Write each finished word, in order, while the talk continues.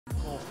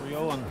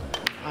Trio, and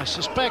I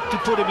suspect to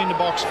put him in the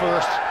box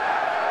first.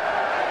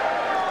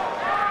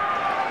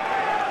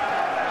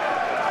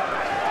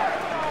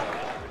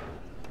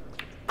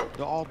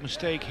 The odd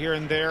mistake here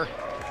and there.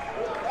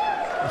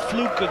 A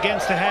fluke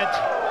against the head.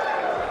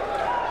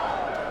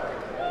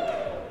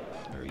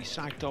 Very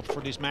psyched up for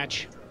this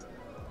match.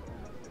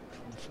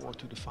 From the 4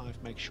 to the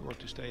 5, make sure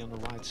to stay on the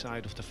right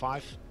side of the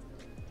 5.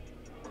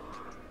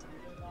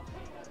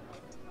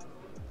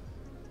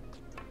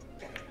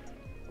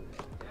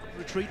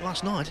 Retreat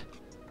last night.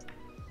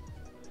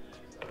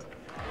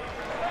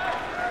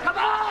 Come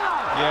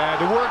on! Yeah,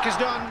 the work is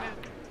done.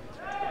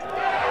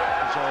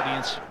 His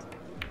audience.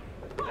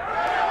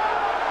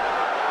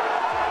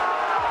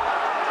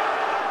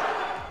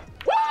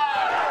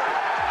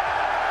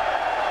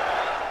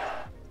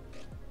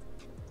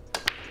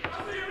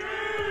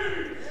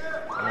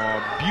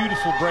 Oh,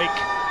 beautiful break.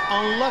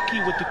 Unlucky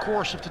with the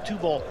course of the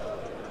 2-ball.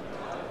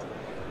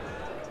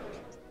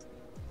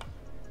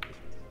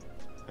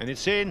 And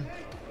it's in.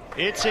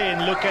 It's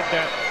in, look at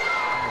that.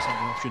 There's an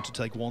option to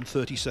take 1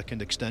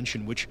 30-second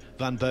extension, which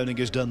Van Boening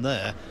has done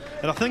there.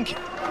 And I think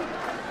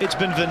it's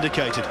been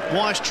vindicated.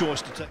 Wise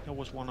choice to take. That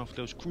was one of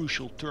those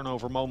crucial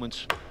turnover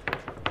moments.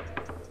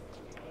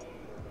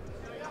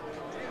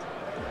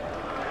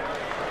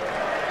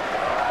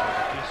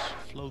 This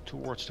flow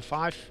towards the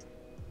 5.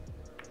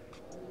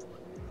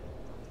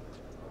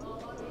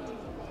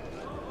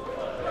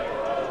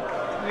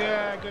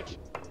 Yeah, good.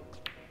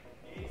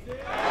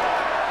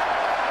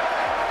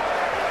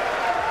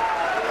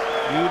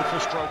 Beautiful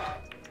stroke.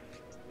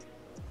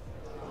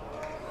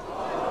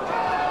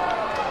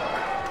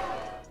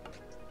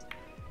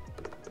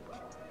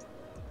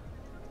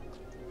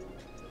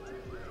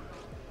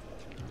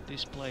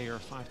 This player,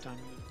 5-time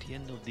at the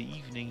end of the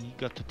evening, he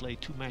got to play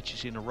 2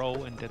 matches in a row,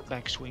 and that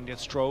backswing, that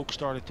stroke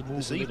started to move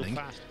this a little evening,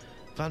 fast.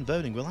 Van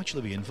Boening will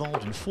actually be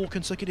involved in 4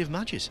 consecutive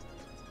matches.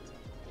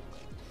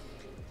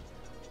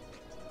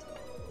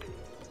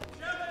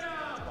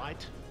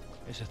 Right,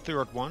 there's a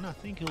 3rd one. I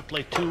think he'll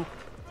play 2.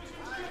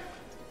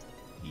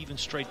 Even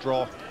straight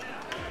draw.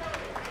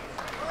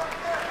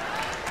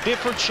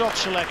 Different shot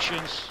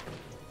selections.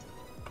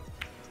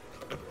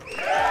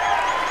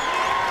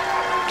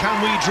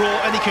 Can we draw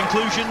any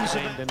conclusions?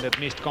 And then that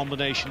missed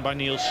combination by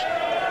Niels.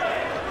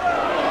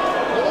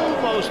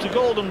 Almost a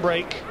golden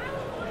break.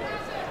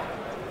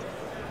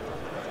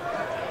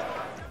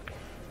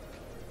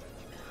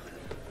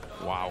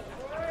 Wow.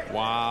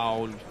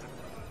 Wow.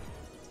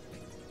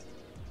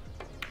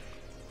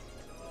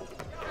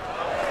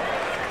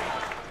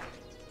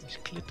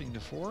 Clipping the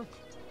 4.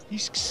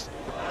 He's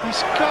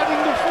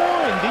cutting the 4,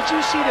 and did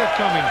you see that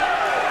coming?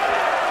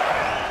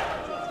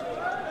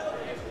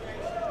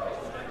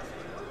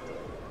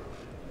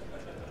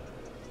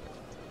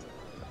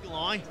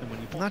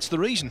 And that's the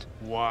reason.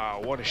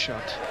 Wow, what a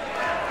shot.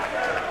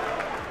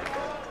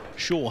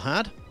 Shaw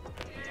had.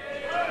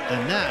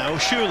 And now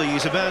surely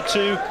he's about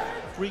to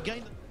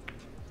regain.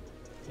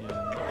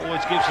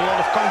 Always gives a lot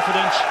of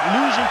confidence,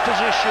 losing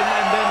position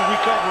and then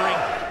recovering.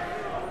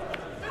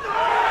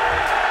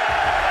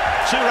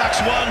 2 racks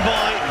won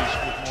by these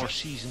with more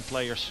seasoned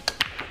players.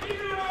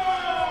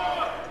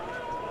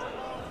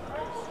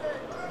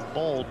 The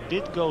ball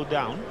did go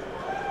down.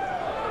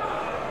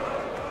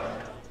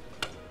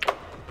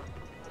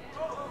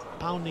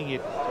 Pounding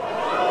it. Sort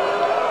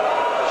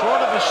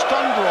of a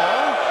stun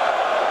draw.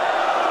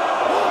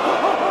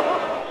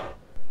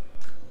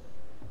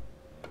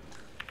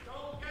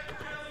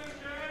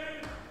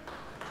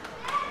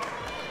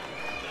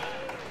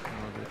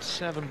 That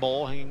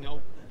 7-ball hanging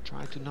out.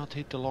 Try to not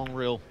hit the long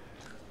rail.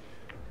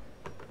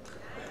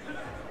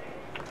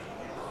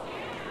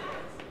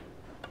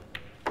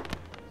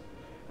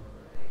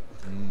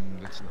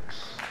 That's nice.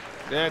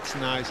 That's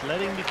nice.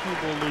 Letting the cue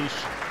ball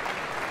loose.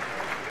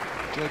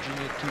 Judging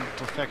it to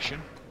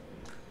perfection.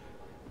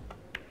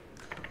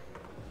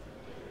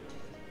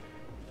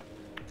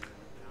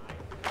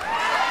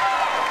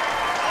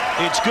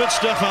 It's good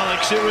stuff,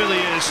 Alex. It really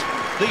is.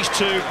 These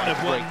 2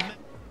 have won.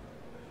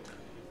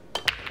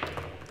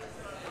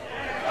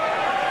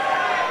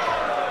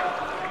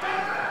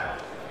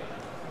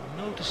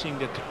 Noticing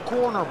that the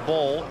corner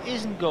ball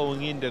isn't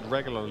going in that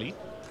regularly.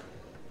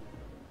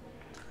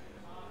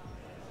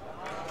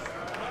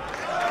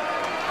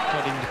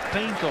 Cutting the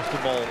paint off the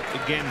ball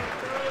again.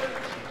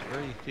 It's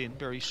very thin,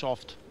 very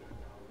soft.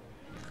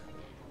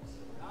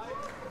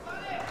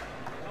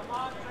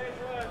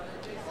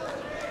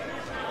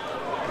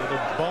 With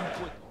a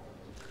bump with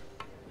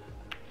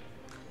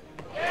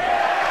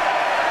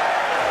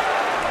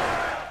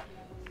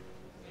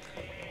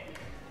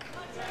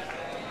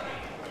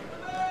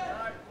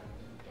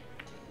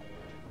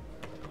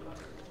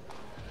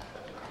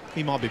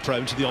He might be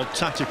prone to the odd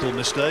tactical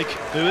mistake.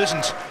 Who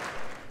isn't?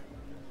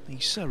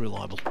 He's so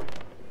reliable.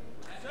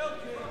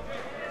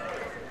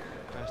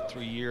 past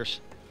 3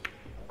 years.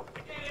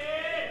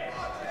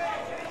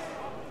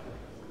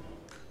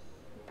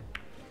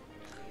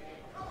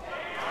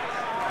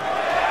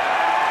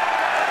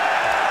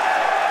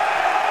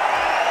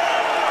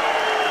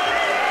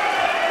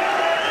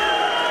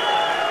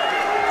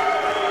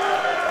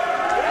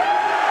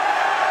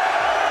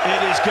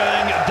 It is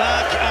going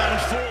back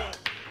and forth.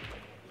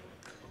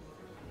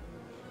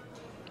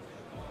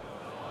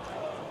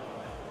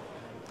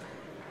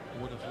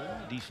 Wonderful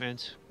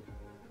defense.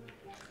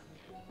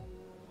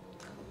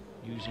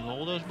 Using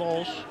all those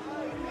balls.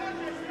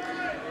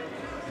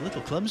 A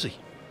little clumsy.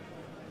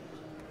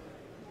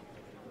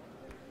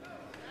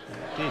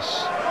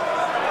 This,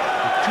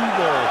 the cue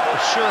ball for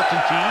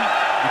certainty,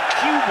 the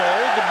cue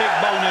ball, the big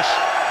bonus.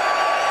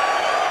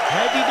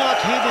 Had he not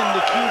hidden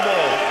the cue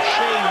ball,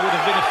 Shea would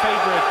have been a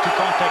favorite to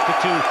contact the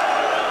two.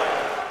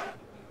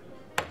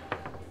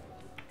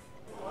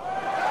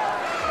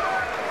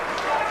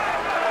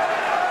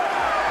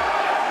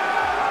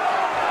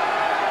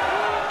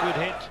 Good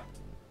hit.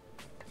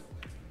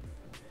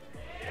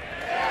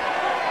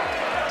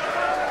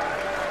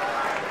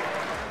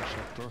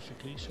 Shot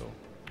perfectly, so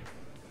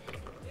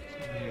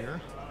from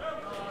here,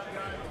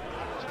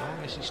 as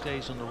long as he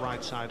stays on the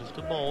right side of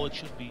the ball, it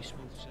should be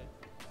smooth set.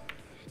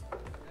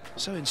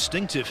 So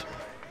instinctive.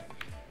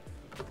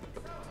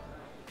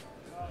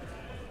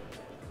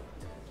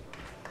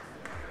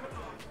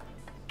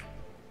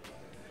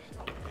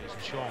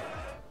 Jayson Shaw.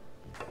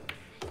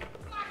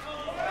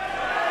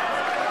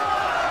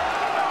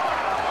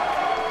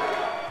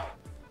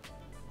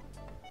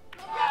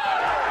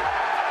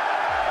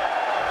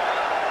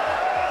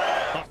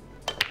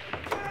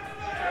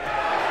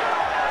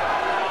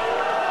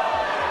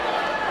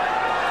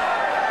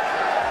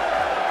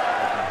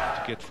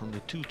 To get from the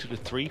 2 to the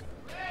 3.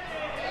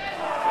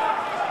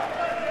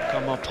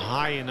 Come up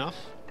high enough.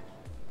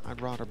 I'd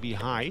rather be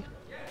high.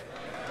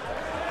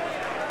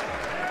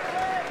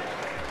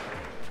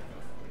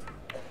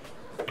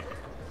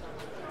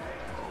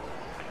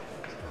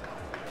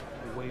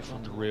 Away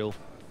from the rail.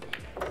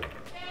 Oh,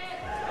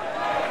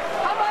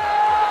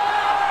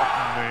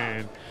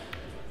 man.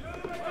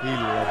 He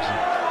loves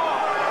it.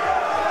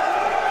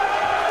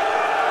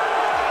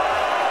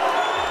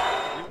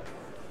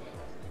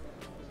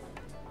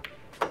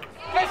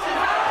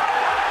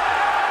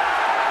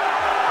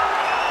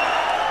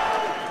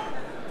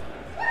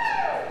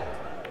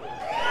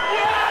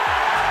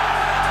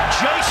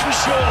 Jayson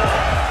Shaw,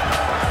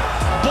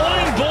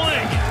 boing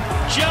boing,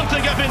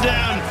 jumping up and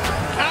down,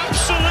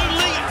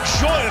 absolutely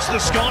joyous the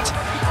Scot,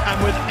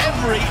 and with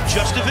every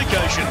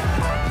justification.